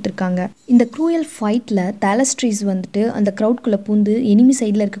அல்யூஷனாக கொடுத்துருக்காங்க. இந்த க்ரூயல் ஃபைட்டில் தாலஸ்ட்ரீஸ் வந்துட்டு அந்த க்ரௌட்குள்ளே பூந்து எனிமி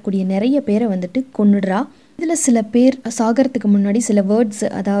சைடில் இருக்கக்கூடிய நிறைய பேரை வந்துட்டு கொன்னுடுறா. இதில் சில பேர் சாகிறதுக்கு முன்னாடி சில வேர்ட்ஸ்,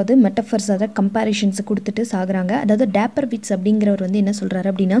 அதாவது மெட்டஃபர்ஸ், அதாவது கம்பேரிஷன்ஸ் கொடுத்துட்டு சாகுறாங்க. அதாவது டேப்பர் விட்ஸ் அப்படிங்கிறவர் வந்து என்ன சொல்கிறாரு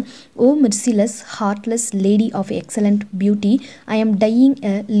அப்படின்னா, ஓ மெர்சிலஸ் heartless lady of excellent beauty, ஐ ஆம் டையிங்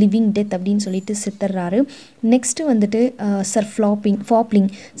அ லிவிங் டெத் அப்படின்னு சொல்லிட்டு செத்துறாரு. நெக்ஸ்ட்டு வந்துட்டு சர்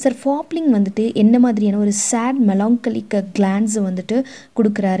ஃபாப்ளிங் வந்துட்டு என்ன மாதிரியான ஒரு சேட் மெலாங்கலிக் கிளான்ஸ் வந்துட்டு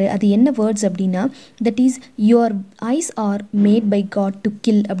கொடுக்குறாரு. அது என்ன வேர்ட்ஸ் அப்படின்னா, that is your eyes are made by God to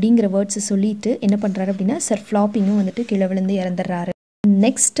kill அப்படிங்கிற வேர்ட்ஸை சொல்லிட்டு என்ன பண்ணுறாரு அப்படின்னா, சர் ஃப்ளாப்பிங்கும் வந்துட்டு கீழே விழுந்து இறந்துடுறாரு.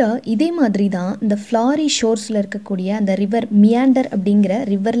 நெக்ஸ்ட்டு இதே மாதிரி தான் இந்த ஃப்ளாரி ஷோர்ஸில் இருக்கக்கூடிய அந்த ரிவர் மியாண்டர் அப்படிங்கிற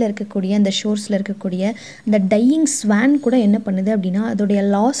ரிவரில் இருக்கக்கூடிய அந்த ஷோர்ஸில் இருக்கக்கூடிய அந்த டையிங் ஸ்வான் கூட என்ன பண்ணுது அப்படின்னா, அதோடைய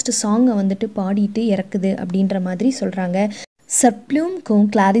லாஸ்ட் சாங்கை வந்துட்டு பாடிட்டு இறக்குது அப்படின்ற மாதிரி சொல்கிறாங்க. சர் ப்ளூம்க்கும்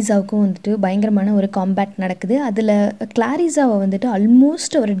கிளாரிசாவுக்கும் வந்துட்டு பயங்கரமான ஒரு காம்பேட் நடக்குது. அதில் கிளாரிசாவை வந்துட்டு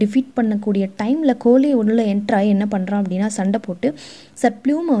ஆல்மோஸ்ட் அவர் டிஃபீட் பண்ணக்கூடிய டைமில் கோலே உள்ள என்ட்ராய் என்ன பண்ணுறான் அப்படின்னா, சண்டை போட்டு சர்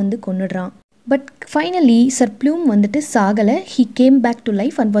ப்ளூமை வந்து கொன்னுடுறான். பட் ஃபைனலி சர் ப்ளூம் வந்துட்டு சாகலை. He came back to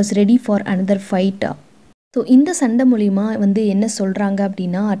life and was ready for another fight. So இந்த சண்டை மூலிமா வந்து என்ன சொல்கிறாங்க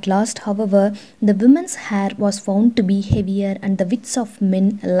அப்படின்னா, at last however the women's hair was found to be heavier and the விட்ஸ் of men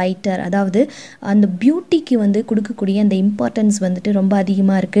lighter. அதாவது அந்த பியூட்டிக்கு வந்து கொடுக்கக்கூடிய அந்த இம்பார்ட்டன்ஸ் வந்துட்டு ரொம்ப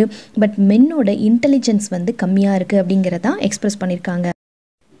அதிகமாக இருக்குது, பட் மென்னோட இன்டெலிஜென்ஸ் வந்து கம்மியாக இருக்குது அப்படிங்கிறதான் எக்ஸ்பிரஸ் பண்ணியிருக்காங்க.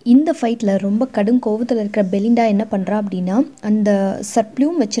 இந்த ஃபைட்டில் ரொம்ப கடும் கோவத்தில் இருக்கிற பெலிண்டா என்ன பண்ணுறா அப்படின்னா, அந்த சர்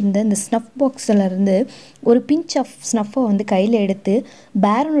ப்ளூம் வச்சுருந்த இந்த ஸ்னஃப் பாக்ஸில் இருந்து ஒரு பிஞ்ச் ஆஃப் ஸ்னஃப்பை வந்து கையில் எடுத்து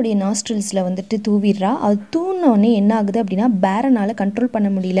பேரனுடைய நாஸ்ட்ரில்ஸில் வந்துட்டு தூவிடுறா. அது தூவினோடனே என்ன ஆகுது அப்படின்னா, பேரனால் கண்ட்ரோல்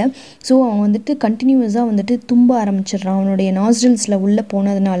பண்ண முடியல. ஸோ அவன் வந்துட்டு கண்டினியூஸாக வந்துட்டு தும்ப ஆரம்பிச்சிடுறான் அவனுடைய நாஸ்ட்ரில்ஸில் உள்ளே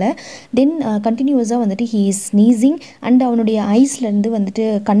போனதுனால. தென் கண்டினியூஸாக வந்துட்டு ஹீ இஸ் ஸ்னீசிங் அண்ட் அவனுடைய ஐஸ்லேருந்து வந்துட்டு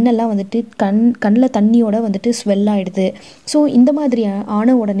கண்ணெல்லாம் வந்துட்டு கண்ணில் தண்ணியோட வந்துட்டு ஸ்வெல் ஆகிடுது. ஸோ இந்த மாதிரி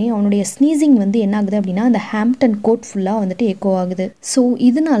ஆன உடனே அவனுடைய ஸ்னீசிங் வந்து என்ன ஆகுது அப்படின்னா அந்த ஹாம்ப்டன் கோர்ட் ஃபுல்லாக வந்துட்டு எக்கோ ஆகுது. ஸோ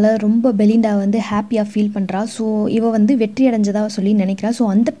இதனால ரொம்ப பெலிண்டா வந்து ஹாப்பியாக ஃபீல் பண்ணுறா. ஸோ இவ வந்து வெற்றி அடைஞ்சதா சொல்லி நினைக்கிறா. ஸோ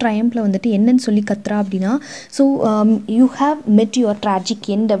அந்த ட்ரையம்பில் வந்துட்டு என்னன்னு சொல்லி கத்துறா அப்படின்னா, ஸோ யூ ஹாவ் மெட் யுவர் ட்ராஜிக்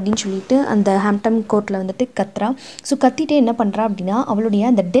எண்ட் அப்படின்னு சொல்லிட்டு அந்த ஹாம்ப்டன் கோர்ட்டில் வந்துட்டு கத்துறா. ஸோ கத்திட்டே என்ன பண்ணுறா அப்படின்னா அவளுடைய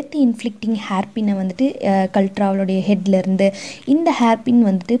அந்த டெத் இன்ஃப்ளிக்டிங் ஹேர்பின்னை வந்துட்டு கழட்டுறா அவளுடைய ஹெட்லேருந்து. இந்த ஹேர்பின்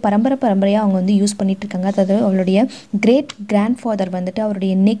வந்துட்டு பரம்பரையாக அவங்க வந்து யூஸ் பண்ணிட்டு இருக்காங்க. அதாவது அவளுடைய கிரேட் கிராண்ட் ஃபாதர் வந்துட்டு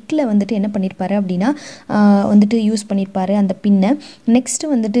அவருடைய நெக்கில் வந்துட்டு என்ன பண்ணியிருப்பாரு அப்படின்னா வந்துட்டு யூஸ் பண்ணியிருப்பாரு அந்த பின்னை.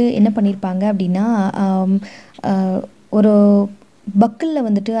 நெக்ஸ்ட்டு வந்துட்டு என்ன பண்ணியிருப்பாங்க அப்படின்னா ஒரு பக்கிளில்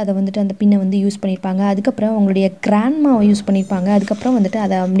வந்துட்டு அதை வந்துட்டு அந்த பின்னை வந்து யூஸ் பண்ணியிருப்பாங்க. அதுக்கப்புறம் அவங்களுடைய கிராண்ட்மாவை யூஸ் பண்ணியிருப்பாங்க. அதுக்கப்புறம் வந்துட்டு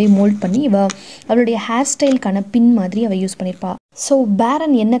அதை அப்படியே மோல்ட் பண்ணி அவளுடைய ஹேர் ஸ்டைலுக்கான பின் மாதிரி அவள் யூஸ் பண்ணியிருப்பாள். ஸோ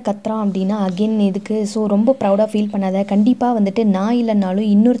பேரன் என்ன கத்துறான் அப்படின்னா அகெயின் இதுக்கு ஸோ ரொம்ப ப்ரௌடாக ஃபீல் பண்ணாத, கண்டிப்பாக வந்துட்டு நான் இல்லைனாலும்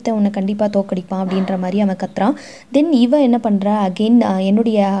இன்னொருத்தன் உன்னை கண்டிப்பாக தோக்கடிப்பான் அப்படின்ற மாதிரி அவன் கத்துறான். தென் இவன் என்ன பண்ணுறா அகெயின்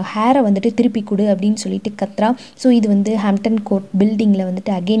என்னுடைய ஹேரை வந்துட்டு திருப்பி கொடு அப்படின்னு சொல்லிட்டு கத்துறான். ஸோ இது வந்து ஹாம்ப்டன் கோர்ட் பில்டிங்கில்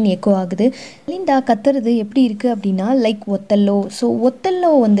வந்துட்டு அகெயின் எக்கோ ஆகுது. பெலிண்டா கத்துறது எப்படி இருக்குது அப்படின்னா லைக் ஒத்தல்லோ. ஸோ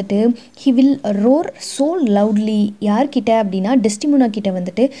ஒத்தல்லோ வந்துட்டு he will roar so loudly யார்கிட்ட அப்படின்னா டெஸ்டிமோனா கிட்ட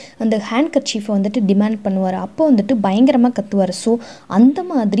வந்துட்டு அந்த ஹேண்ட் கர்ச்சீஃபை வந்துட்டு டிமாண்ட் பண்ணுவார். அப்போ வந்துட்டு பயங்கரமாக கத்துவார். ஸோ அந்த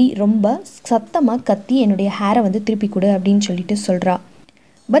மாதிரி ரொம்ப சத்தமாக கத்தி என்னுடைய ஹேரை வந்து திருப்பி கொடு அப்படின்னு சொல்லிட்டு சொல்கிறா.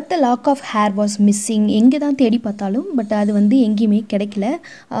 But the lock of hair was missing. எங்கே தான் தேடி பார்த்தாலும் பட் அது வந்து எங்கேயுமே கிடைக்கல.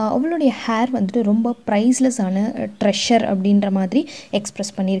 அவளுடைய ஹேர் வந்துட்டு ரொம்ப ப்ரைஸ்லெஸ்ஸான ட்ரெஷர் அப்படின்ற மாதிரி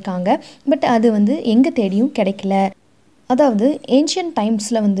எக்ஸ்ப்ரெஸ் பண்ணியிருக்காங்க. பட் அது வந்து எங்கே தேடியும் கிடைக்கல. அதாவது ஏன்ஷியன்ட்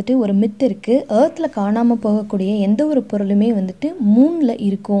டைம்ஸில் வந்துட்டு ஒரு மித் இருக்குது, ஏர்த்தில் காணாமல் போகக்கூடிய எந்த ஒரு பொருளுமே வந்துட்டு மூனில்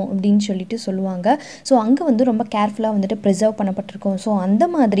இருக்கும் அப்படின்னு சொல்லிட்டு சொல்லுவாங்க. ஸோ அங்கே வந்து ரொம்ப கேர்ஃபுல்லாக வந்துட்டு ப்ரிசர்வ் பண்ணப்பட்டிருக்கும். ஸோ அந்த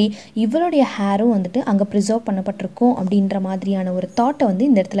மாதிரி இவளுடைய ஹேரும் வந்துட்டு அங்கே ப்ரிசர்வ் பண்ணப்பட்டிருக்கும் அப்படின்ற மாதிரியான ஒரு தாட்டை வந்து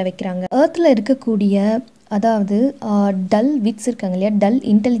இந்த இடத்துல வைக்கிறாங்க. ஏர்த்தில் இருக்கக்கூடிய அதாவது டல் விட்ஸ் இருக்காங்க இல்லையா, டல்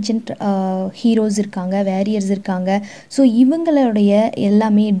இன்டெலிஜென்ட் ஹீரோஸ் இருக்காங்க, வேரியர்ஸ் இருக்காங்க. ஸோ இவங்களுடைய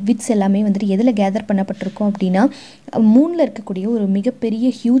எல்லாமே விட்ஸ் எல்லாமே வந்துட்டு எதில் கேதர் பண்ணப்பட்டிருக்கோம் அப்படின்னா மூனில் இருக்கக்கூடிய ஒரு மிகப்பெரிய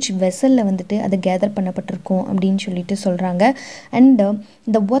ஹியூஜ் வெசலில் வந்துட்டு அதை கேதர் பண்ணப்பட்டிருக்கோம் அப்படின்னு சொல்லிட்டு சொல்கிறாங்க. And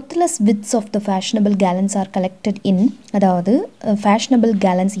the worthless விட்ஸ் of the fashionable கேலன்ஸ் R collected இன், அதாவது ஃபேஷனபிள்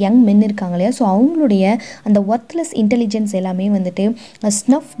கேலன்ஸ் யங் மென் இருக்காங்க இல்லையா, ஸோ அவங்களுடைய அந்த ஒர்த்லெஸ் இன்டெலிஜென்ஸ் எல்லாமே வந்துட்டு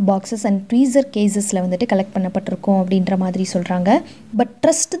ஸ்னஃப் பாக்ஸஸ் அண்ட் ப்ரீசர் கேசஸில் வந்துட்டு கலெக்ட் பண்ணப்பட்டிருக்கோம் அப்படின்ற மாதிரி சொல்கிறாங்க. பட்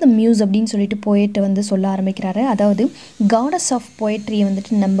ட்ரஸ்ட் த மியூஸ் அப்படின்னு சொல்லிட்டு போயிட்டு வந்து சொல்ல ஆரம்பிக்கிறாரு. அதாவது காடஸ் ஆஃப் போயட்ரியை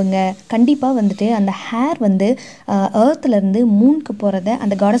வந்துட்டு நம்புங்க, கண்டிப்பாக வந்துட்டு அந்த ஹேர் வந்து ஏர்த்துலேருந்து மூனுக்கு போகிறத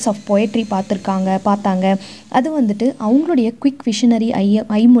அந்த காடஸ் ஆஃப் போயட்ரி பார்த்தாங்க. அது வந்துட்டு அவங்களுடைய குவிக் விஷனரி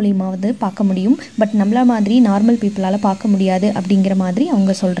ஐ மூலிமா வந்து பார்க்க முடியும். பட் நம்மள மாதிரி நார்மல் பீப்புளால் பார்க்க முடியாது அப்படிங்கிற மாதிரி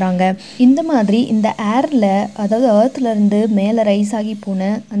அவங்க சொல்கிறாங்க. இந்த மாதிரி இந்த ஏரில் அதாவது ஏர்த்துலேருந்து மேலே ரைஸ் ஆகி போன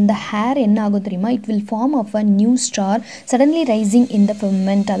அந்த ஹேர் என்ன ஆகும் தெரியுமா, it will form of a new star suddenly rising in the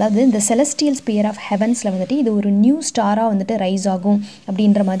ferment. அதாவது இந்த செலஸ்டியல் ஸ்பியர் ஆஃப் ஹெவன்ஸில் வந்துட்டு இது ஒரு நியூ ஸ்டாராக வந்துட்டு ரைஸ் ஆகும்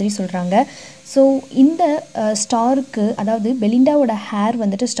அப்படின்ற மாதிரி சொல்கிறாங்க. ஸோ இந்த ஸ்டாருக்கு அதாவது பெலிண்டாவோட ஹேர்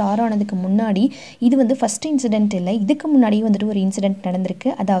வந்துட்டு ஸ்டார் ஆனதுக்கு முன்னாடி இது வந்து ஃபஸ்ட் இன்சிடென்ட் இல்லை, இதுக்கு முன்னாடியே வந்துட்டு ஒரு இன்சிடென்ட்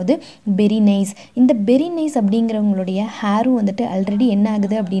நடந்திருக்கு. அதாவது பெரினைஸ். இந்த பெரினைஸ் அப்படிங்கிறவங்களுடைய ஹேரும் வந்துட்டு ஆல்ரெடி என்ன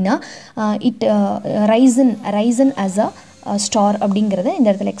ஆகுது அப்படின்னா it Ryzen as a star அப்படிங்கிறத இந்த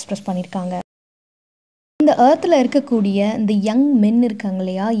இடத்துல எக்ஸ்ப்ரெஸ் பண்ணியிருக்காங்க. இந்த ஏர்த்தில் இருக்கக்கூடிய இந்த யங் மென் இருக்காங்க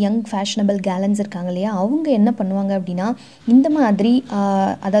இல்லையா, யங் ஃபேஷனபிள் கேலன்ஸ் இருக்காங்க இல்லையா, அவங்க என்ன பண்ணுவாங்க அப்படின்னா இந்த மாதிரி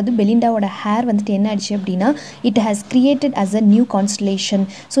அதாவது பெலிண்டாவோட ஹேர் வந்துட்டு என்ன ஆயிடுச்சு அப்படின்னா it has created as a new constellation.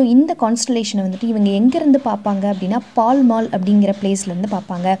 So இந்த கான்ஸ்டலேஷனை வந்துட்டு இவங்க எங்கேருந்து பார்ப்பாங்க அப்படின்னா பால் மால் அப்படிங்கிற பிளேஸ்லேருந்து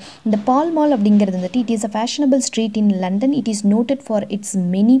பார்ப்பாங்க. இந்த பால் மால் அப்படிங்கிறது வந்துட்டு it is a fashionable street in London. It is noted for it's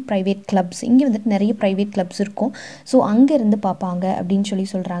many private clubs. இங்கே வந்துட்டு நிறைய ப்ரைவேட் கிளப்ஸ் இருக்கும். ஸோ அங்கேருந்து பார்ப்பாங்க அப்படின்னு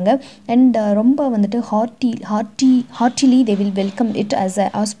சொல்கிறாங்க. அண்ட் ரொம்ப வந்துட்டு heartily they will welcome it as a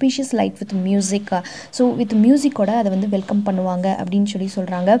auspicious light with music. So with music ஓட அதை வந்து வெல்கம் பண்ணுவாங்க அப்படின்னு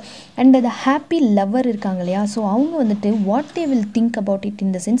சொல்கிறாங்க. அண்ட் the happy lover இருக்காங்க இல்லையா, ஸோ அவங்க வந்துட்டு what they will think about it in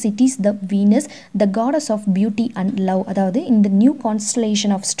the sense it is the Venus, the goddess of beauty and love. அதாவது இந்த நியூ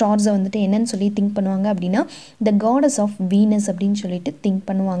கான்ஸ்டலேஷன் ஆஃப் ஸ்டார்ஸை வந்துட்டு என்னன்னு சொல்லி திங்க் பண்ணுவாங்க அப்படின்னா the goddess of Venus அப்படின்னு சொல்லிட்டு திங்க்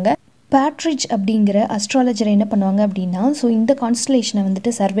பண்ணுவாங்க. பேட்ரிட்ஜ் அப்படிங்கிற அஸ்ட்ராலஜரை என்ன பண்ணுவாங்க அப்படின்னா ஸோ இந்த கான்ஸ்டலேஷனை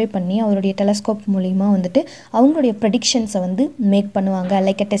வந்துட்டு சர்வே பண்ணி அவருடைய டெலஸ்கோப் மூலிமா வந்துட்டு அவங்களுடைய ப்ரெடிக்ஷன்ஸை வந்து மேக் பண்ணுவாங்க.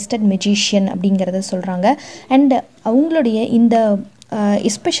 லைக் அ டெஸ்டட் மெஜிஷியன் அப்படிங்கிறத சொல்கிறாங்க. அண்ட் அவங்களுடைய இந்த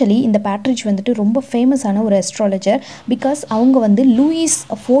எஸ்பெஷலி இந்த பேட்ரிட்ஜ் வந்துட்டு ரொம்ப ஃபேமஸான ஒரு அஸ்ட்ராலஜர். பிகாஸ் அவங்க வந்து Lewis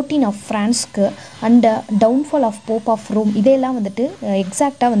 14 of ஃப்ரான்ஸ்க்கு and downfall of Pope of Rome இதையெல்லாம் வந்துட்டு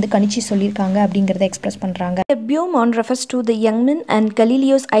எக்ஸாக்டாக வந்து கணிச்சு சொல்லியிருக்காங்க அப்படிங்கிறத எக்ஸ்பிரஸ் பண்ணுறாங்க. Beaumont refers to the young men and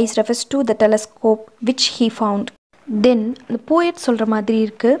Galileo's eyes refers to the telescope which he found. தென் அந்த போயட் சொல்கிற மாதிரி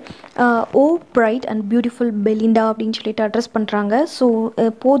இருக்குது, ஓ பிரைட் அண்ட் பியூட்டிஃபுல் பெலிண்டா அப்படின்னு சொல்லிட்டு அட்ரஸ் பண்ணுறாங்க. ஸோ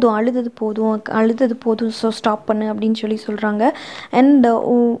போதும், அழுதது போதும், ஸோ ஸ்டாப் பண்ணு அப்படின்னு சொல்கிறாங்க. அண்ட்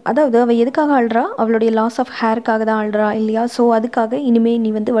அதாவது அவள் எதுக்காக அழுறா, அவளுடைய லாஸ் ஆஃப் ஹேருக்காக தான் அழுறா இல்லையா? ஸோ அதுக்காக இனிமேல்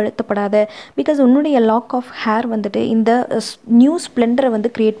நீ வந்து வருத்தப்படாத, பிகாஸ் உன்னுடைய லாக் ஆஃப் ஹேர் வந்துட்டு இந்த நியூ ஸ்ப்ளெண்டரை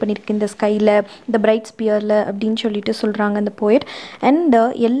வந்து க்ரியேட் பண்ணியிருக்கு இந்த ஸ்கையில், இந்த பிரைட் ஸ்பியரில் அப்படின்னு சொல்லிட்டு சொல்கிறாங்க அந்த போயட். அண்ட்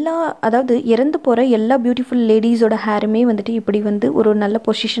அதாவது இறந்து போகிற எல்லா பியூட்டிஃபுல் லேடிஸோட ஹேருமே வந்துட்டு இப்படி வந்து ஒரு நல்ல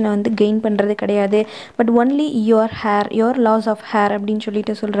பொசிஷனை வந்து கெயின் பண்ணுறது கிடையாது. But only your loss of hair அப்படின்னு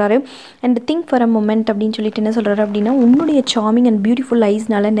சொல்லிட்டு சொல்கிறாரு. And think for a moment அப்படின்னு சொல்லிட்டு என்ன சொல்கிறாரு அப்படின்னா, உன்னுடைய சார்மிங் அண்ட் பியூட்டிஃபுல்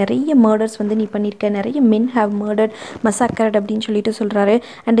ஐஸ்னால நிறைய மர்டர்ஸ் வந்து நீ பண்ணியிருக்க, நிறைய மென் ஹேவ் மர்டர்ட் மசாக்கர்ட் அப்படின்னு சொல்லிட்டு சொல்கிறாரு.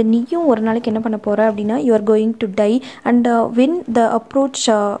 அண்ட் நீயும் ஒரு நாளைக்கு என்ன பண்ண போகிற அப்படின்னா, you are going to tie. And when the approach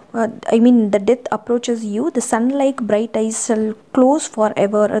the death approaches you, the சன்லைக் bright ice shall close for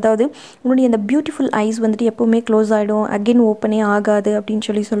ever. அதாவது உன்னுடைய அந்த பியூட்டிஃபுல் ஐஸ் வந்துட்டு எப்போவுமே க்ளோஸ் ஆகிடும், அகெயின் ஓப்பனே ஆகாது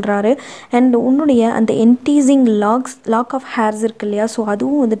அப்படின்னு சொல்கிறாரு. அண்ட் உன்னுடைய அந்த என்டீசிங் லாக் ஆஃப் ஹேர்ஸ் இருக்கு இல்லையா, ஸோ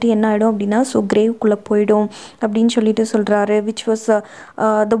அதுவும் வந்துட்டு என்ன ஆகிடும் அப்படின்னா, ஸோ கிரேவ்குள்ளே போயிடும் அப்படின்னு சொல்கிறாரு. Which was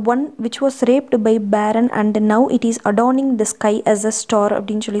the one which was raped by பேரன் and now it is அடார்னிங் the sky as a star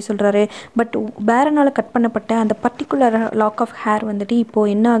அப்படின்னு சொல்கிறாரு. பட் பேரனால் கட் பண்ணப்பட்ட அந்த பர்டிகுலர் லாக் ஆஃப் ஹேர் வந்துட்டு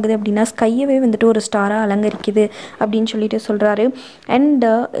இப்போது என்ன ஆகுது அப்படின்னா, ஸ்கையவே வந்துட்டு ஒரு ஸ்டாராக அலங்கரிக்குது அப்படின்னு சொல்கிறாரு. And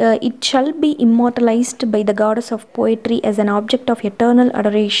it shall be immortalized by the goddess of poetry as an object of eternal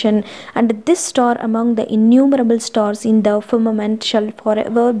adoration, and this star among the innumerable stars in the firmament shall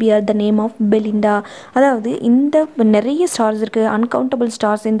forever bear the name of Belinda. அதாவது இந்த நிறைய stars இருக்குது, uncountable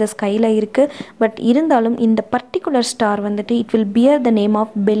stars இந்த ஸ்கையில் இருக்குது. But இருந்தாலும் இந்த particular star வந்துட்டு it will pier the name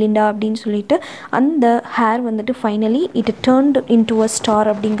of Belinda அப்படின்னு சொல்லிட்டு அந்த ஹேர் வந்துட்டு finally it turned into a star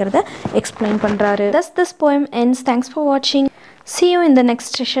அப்படிங்கிறத எக்ஸ்பிளைன் பண்ணுறாரு. Thus this poem ends. Thanks for watching. See you in the next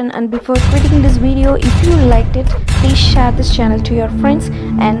session, and before quitting this video, if you liked it, please share this channel to your friends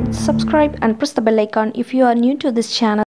and subscribe and press the bell icon if you are new to this channel.